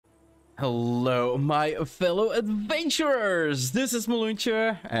Hello, my fellow adventurers! This is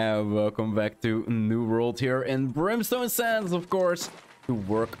Mloentje, and welcome back to New World here in Brimstone Sands, of course, to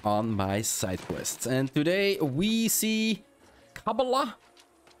work on my side quests. And today we see Kabbalah.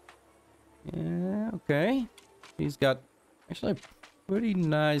 Yeah, okay. She's got actually a pretty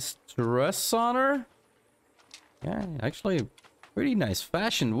nice dress on her. Yeah, actually pretty nice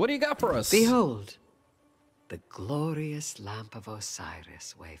fashion. What do you got for us? Behold, the glorious lamp of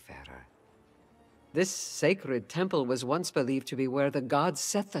Osiris, Wayfarer. This sacred temple was once believed to be where the gods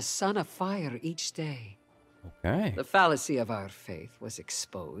set the sun afire each day. Okay. The fallacy of our faith was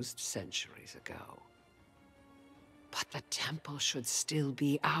exposed centuries ago. But the temple should still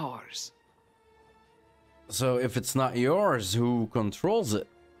be ours. So if it's not yours, who controls it?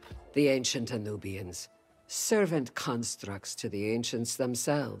 The ancient Anubians, servant constructs to the ancients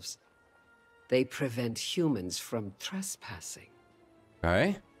themselves. They prevent humans from trespassing.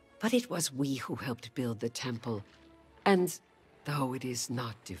 Okay. But it was we who helped build the temple, and though it is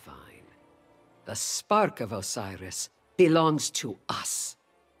not divine, the spark of Osiris belongs to us.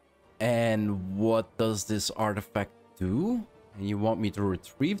 And what does this artifact do? And you want me to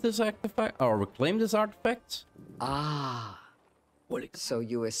retrieve this artifact or reclaim this artifact? Ah, so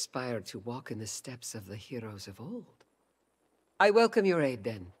you aspire to walk in the steps of the heroes of old. I welcome your aid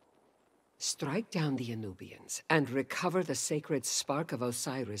then. Strike down the Anubians and recover the sacred spark of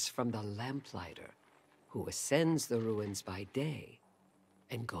Osiris from the Lamplighter, who ascends the ruins by day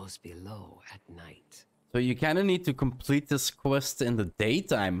and goes below at night. So you kind of need to complete this quest in the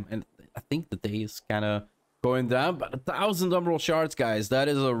daytime, and I think the day is kind of going down. But 1,000 emerald shards, guys, that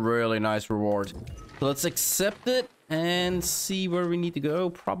is a really nice reward. So let's accept it and see where we need to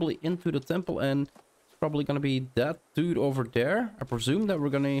go. Probably into the temple, and probably gonna be that dude over there. I presume that we're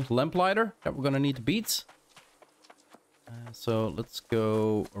gonna Lamplighter that we're gonna need to beat. So let's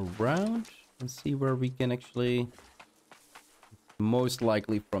go around and see where we can actually, most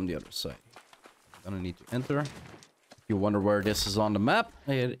likely from the other side. Gonna need to enter. If you wonder where this is on the map,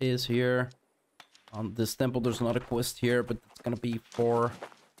 it is here on this temple. There's another quest here, but it's gonna be for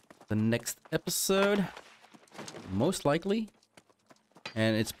the next episode, most likely.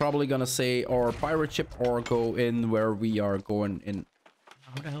 And it's probably gonna say our pirate ship or go in where we are going in.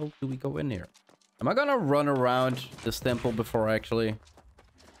 How the hell do we go in here? Am I gonna run around this temple before actually?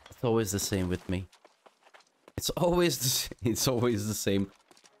 It's always the same with me. It's always the same.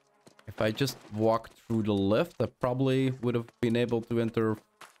 If I just walked through the left, I probably would have been able to enter.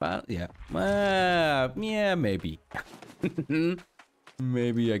 Yeah, yeah, maybe.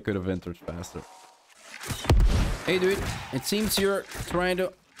 Maybe I could have entered faster. Hey dude, it seems you're trying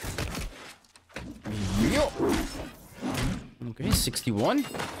to... Yo! Okay, 61.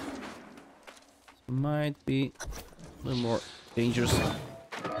 This might be a little more dangerous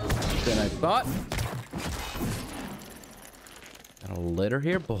than I thought. Got a letter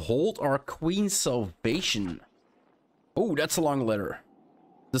here. Behold our queen's salvation. Oh, that's a long letter.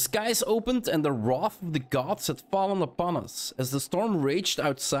 The skies opened and the wrath of the gods had fallen upon us. As the storm raged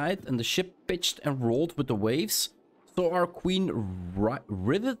outside and the ship pitched and rolled with the waves, so our queen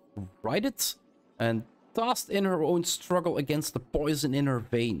righted and tossed in her own struggle against the poison in her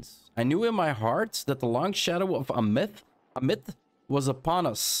veins. I knew in my heart that the long shadow of Amit was upon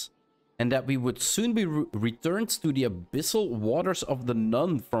us, and that we would soon be returned to the abyssal waters of the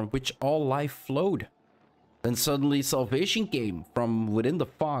Nun from which all life flowed. Then suddenly salvation came from within the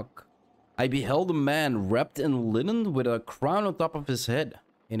fog. I beheld a man wrapped in linen with a crown on top of his head.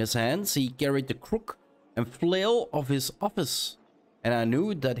 In his hands he carried the crook and flail of his office, and I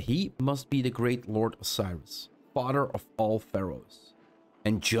knew that he must be the great Lord Osiris, father of all pharaohs,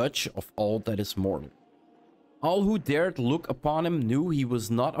 and judge of all that is mortal. All who dared look upon him knew he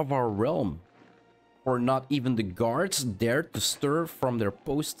was not of our realm, for not even the guards dared to stir from their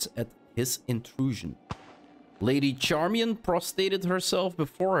posts at his intrusion. Lady Charmian prostrated herself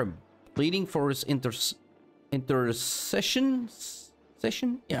before him, pleading for his intercession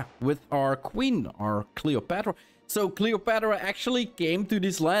with our queen, our Cleopatra. So Cleopatra actually came to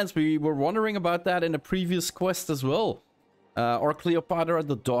these lands. We were wondering about that in the previous quest as well. Or Cleopatra,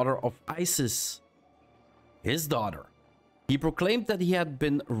 the daughter of Isis, his daughter. He proclaimed that he had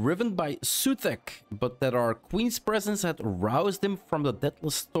been riven by Suthek, but that our queen's presence had roused him from the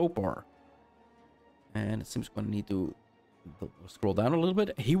deathless torpor. And it seems we're gonna need to scroll down a little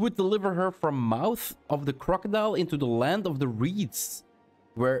bit. He would deliver her from mouth of the crocodile into the land of the reeds,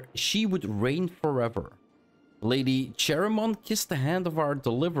 where she would reign forever. Lady Cherimon kissed the hand of our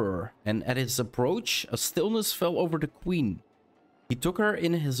deliverer, and at his approach, a stillness fell over the queen. He took her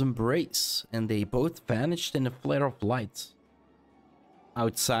in his embrace, and they both vanished in a flare of light.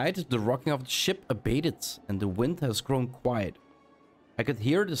 Outside, the rocking of the ship abated, and the wind has grown quiet. I could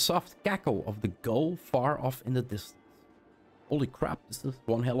hear the soft cackle of the gull far off in the distance. Holy crap, this is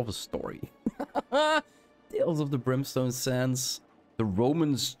one hell of a story. Tales of the Brimstone Sands. The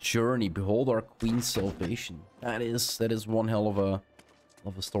Romans' journey. Behold our queen's salvation. That is one hell of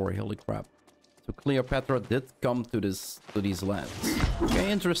a story. Holy crap. So Cleopatra did come to these lands.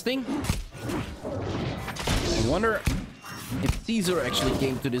 Okay, interesting. I wonder if Caesar actually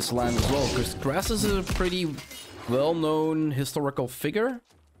came to this land as well, because Crassus is a pretty well-known historical figure.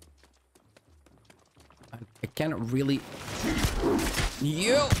 I cannot really...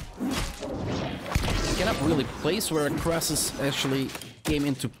 Yo! I cannot really place where Crassus actually came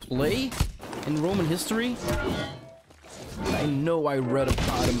into play in Roman history. I know I read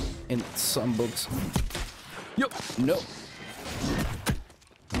about him in some books. Yo! No!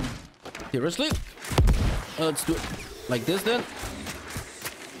 Seriously? Let's do it like this then.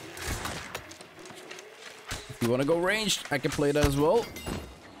 If you want to go ranged, I can play that as well.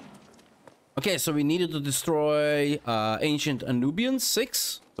 Okay, so we needed to destroy ancient Anubians,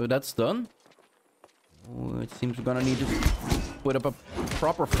 6. So that's done. Oh, it seems we're gonna need to put up a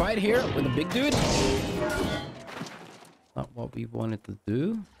proper fight here with a big dude. Not what we wanted to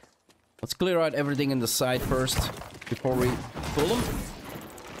do. Let's clear out everything in the side first before we pull them.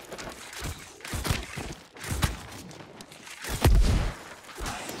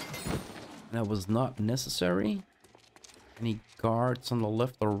 That was not necessary. Any guards on the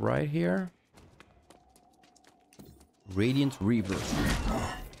left or right here? Radiant Reaver.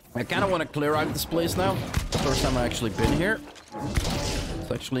 I kind of want to clear out this place now. First time I actually been here. It's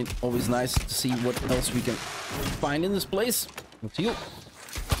actually always nice to see what else we can find in this place. Let's heal.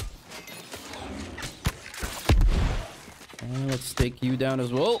 And let's take you down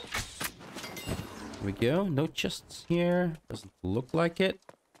as well. There we go. No chests here. Doesn't look like it.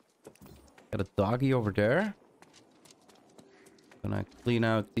 Got a doggy over there. Gonna clean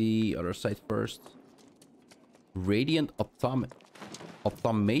out the other side first. Radiant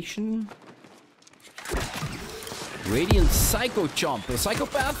automation. Radiant Psycho Chomp. A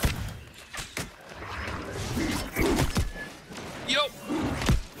psychopath? Yo!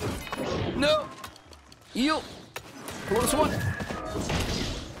 No! Yo! Close one!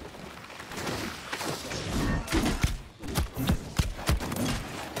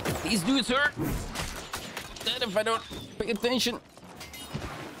 These dudes hurt. Dead if I don't pay attention.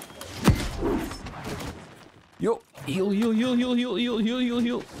 Yo, heal, heal, heal, heal, heal, heal, heal, heal,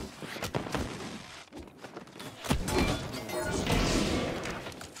 heal.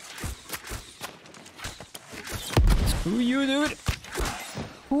 Screw you, dude.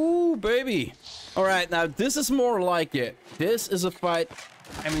 Ooh, baby. All right, now this is more like it. This is a fight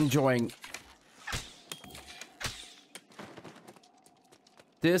I'm enjoying.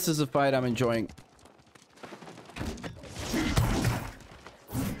 This is a fight I'm enjoying.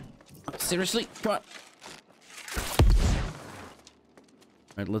 Seriously? Come on.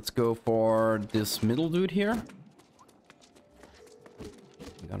 Alright, let's go for this middle dude here.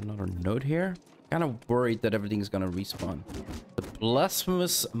 We got another note here. Kind of worried that everything's gonna respawn. The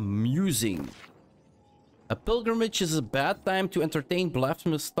Blasphemous Musing. A pilgrimage is a bad time to entertain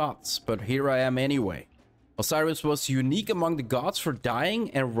blasphemous thoughts, but here I am anyway. Osiris was unique among the gods for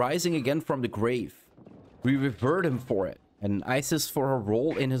dying and rising again from the grave. We revered him for it, and Isis for her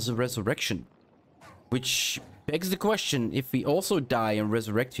role in his resurrection. Which begs the question, if we also die and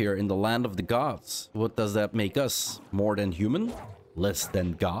resurrect here in the land of the gods, what does that make us? More than human? Less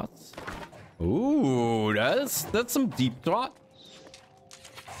than gods? Ooh, that's some deep thought.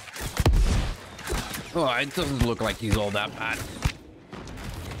 Oh, it doesn't look like he's all that bad.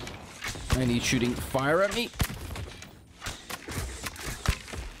 And he's shooting fire at me.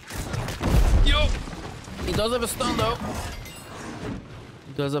 Yo! He does have a stun, though.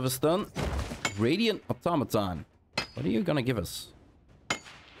 He does have a stun. Radiant Automaton. What are you gonna give us?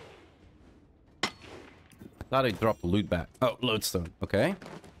 I thought I dropped the loot back. Oh, lodestone. Okay.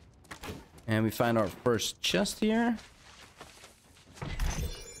 And we find our first chest here.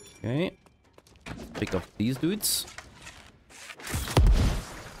 Okay. Pick up these dudes.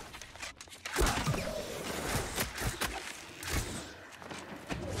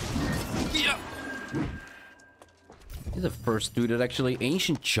 Yeah. He's the first dude that actually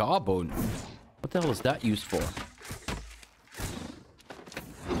ancient jawbone. What the hell is that used for?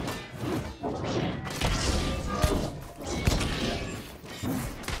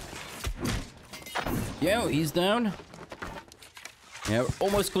 Yeah, he's down. Yeah, we're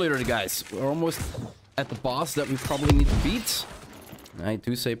almost clear, guys. We're almost at the boss that we probably need to beat. I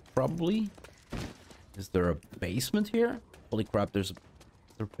do say probably. Is there a basement here? Holy crap, there's a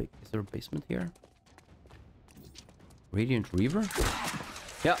Is there a basement here? Radiant Reaver?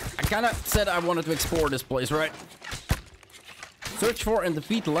 Yeah, I kind of said I wanted to explore this place, right? Search for and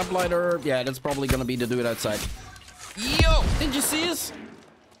defeat the Lamplighter. Yeah, that's probably gonna be the dude outside. Yo! Did you see us?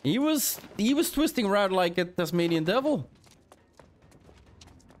 He was twisting around like a Tasmanian devil.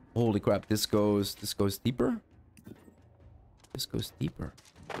 Holy crap, this goes deeper. This goes deeper.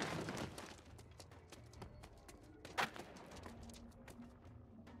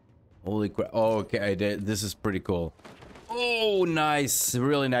 Holy crap. Oh, okay, this is pretty cool. Oh, nice.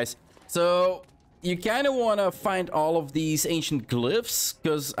 Really nice. So, you kind of want to find all of these ancient glyphs,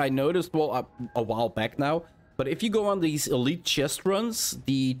 because I noticed, well, a while back now, but if you go on these elite chest runs,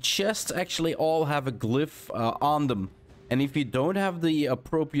 the chests actually all have a glyph on them. And if you don't have the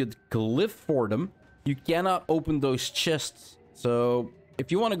appropriate glyph for them, you cannot open those chests. So,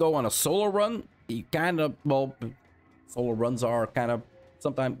 if you want to go on a solo run, you kind of, well, solo runs are kind of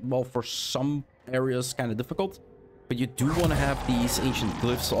sometimes, well, for some areas, kind of difficult. But you do want to have these ancient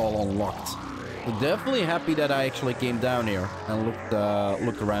glyphs all unlocked. So definitely happy that I actually came down here and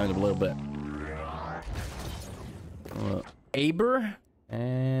looked around a little bit. Aber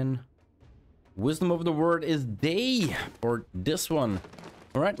and Wisdom of the Word is day for this one.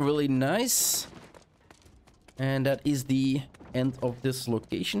 All right, really nice. And that is the end of this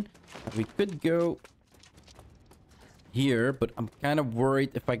location. We could go here, but I'm kind of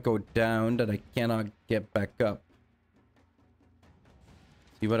worried if I go down that I cannot get back up.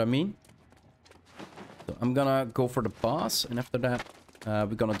 See what I mean? So I'm gonna go for the boss, and after that,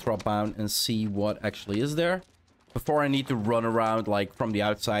 we're gonna drop down and see what actually is there. Before I need to run around, like, from the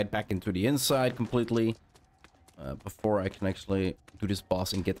outside back into the inside completely. Before I can actually do this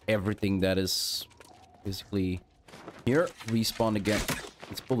boss and get everything that is basically here. Respawn again.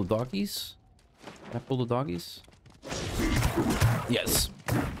 Let's pull the doggies. Can I pull the doggies? Yes.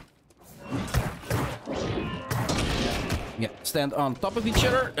 Yeah, stand on top of each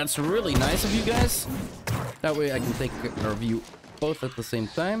other. That's really nice of you guys. That way I can take care of you both at the same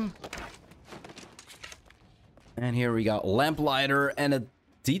time. And here we got Lamplighter and a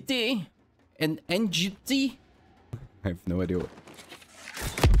DT. An NGT. I have no idea what.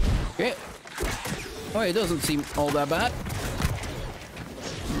 Okay. Oh, it doesn't seem all that bad.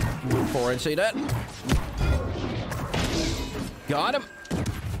 Before I say that. Got him.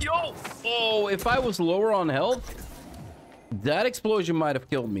 Yo! Oh, if I was lower on health, that explosion might have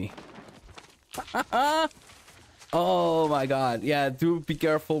killed me. Oh my god. Yeah, do be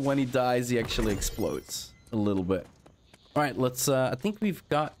careful when he dies. He actually explodes a little bit. All right, let's I think we've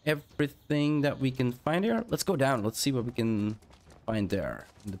got everything that we can find here. Let's go down. Let's see what we can find there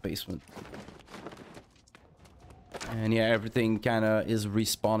in the basement. And yeah, everything kind of is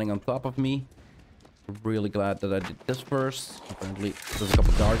respawning on top of me. Really glad that I did this first. Apparently there's a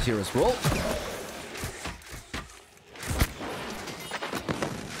couple guards here as well.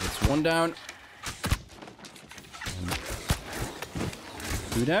 That's one down. And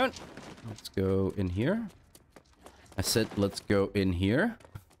two down. Let's go in here. I said let's go in here.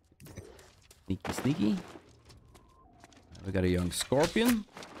 Sneaky, sneaky. We got a young scorpion.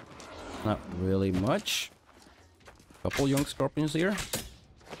 Not really much. Couple young scorpions here.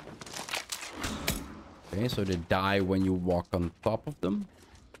 Okay, so they die when you walk on top of them.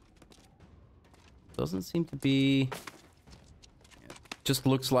 Doesn't seem to be... Just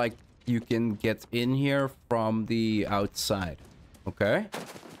looks like you can get in here from the outside. Okay.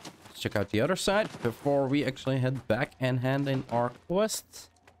 Let's check out the other side before we actually head back and hand in our quest.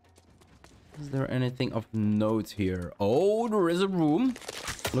 Is there anything of note here? Oh, there is a room.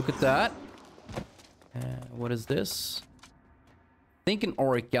 Look at that. What is this? I think an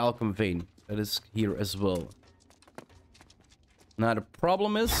orichalcum vein. That is here as well. Now the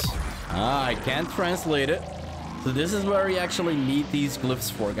problem is... I can't translate it. So this is where you actually need these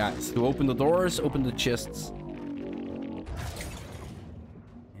glyphs for, guys. To open the doors, open the chests.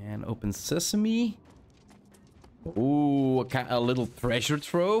 And open sesame. Ooh, a little treasure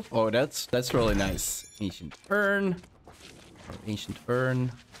trove. Oh, that's really nice. Ancient urn. Or ancient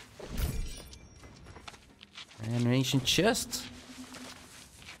urn. And an ancient chest.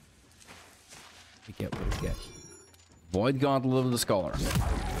 We get what we get. Void Gauntlet of the Scholar.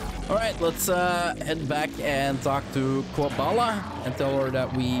 Alright, let's head back and talk to Quabala and tell her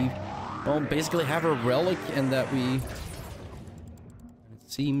that we, well, basically have a relic and that we... It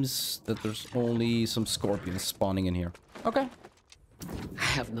seems that there's only some scorpions spawning in here. Okay. I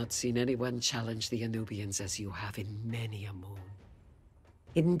have not seen anyone challenge the Anubians as you have in many a moon.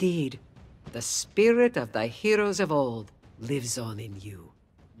 Indeed, the spirit of the heroes of old lives on in you.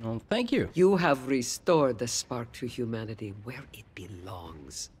 Well, thank you. You have restored the spark to humanity where it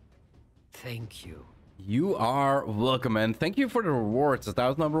belongs. Thank you. You are welcome, and thank you for the rewards.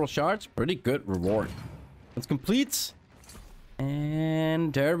 1,000 emerald shards, pretty good reward. Let's complete.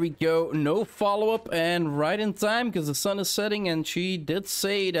 And there we go. No follow-up, and right in time, because the sun is setting, and she did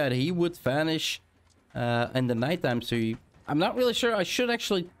say that he would vanish in the nighttime. So I'm not really sure. I should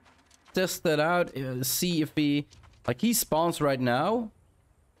actually test that out, see if he... Like, he spawns right now,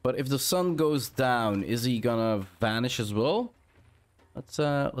 but if the sun goes down, is he gonna vanish as well?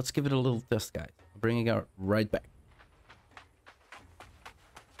 Let's give it a little test, guys. Bringing it right back.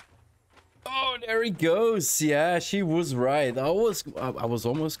 Oh, there he goes. Yeah, she was right. I was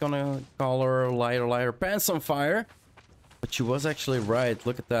almost gonna call her lighter pants on fire, but she was actually right.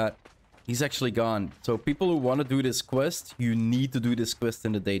 Look at that. He's actually gone. So people who want to do this quest, you need to do this quest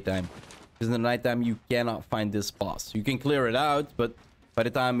in the daytime, because in the nighttime you cannot find this boss. You can clear it out, but by the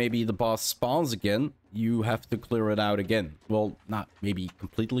time maybe the boss spawns again, you have to clear it out again. Well, not maybe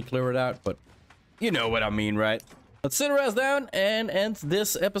completely clear it out, but you know what I mean, right? Let's sit our ass down and end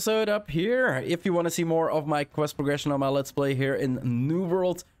this episode up here. If you want to see more of my quest progression on my Let's Play here in New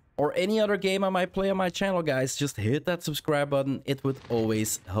World or any other game I might play on my channel, guys, just hit that subscribe button. It would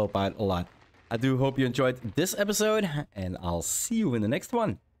always help out a lot. I do hope you enjoyed this episode, and I'll see you in the next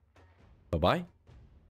one. Bye-bye.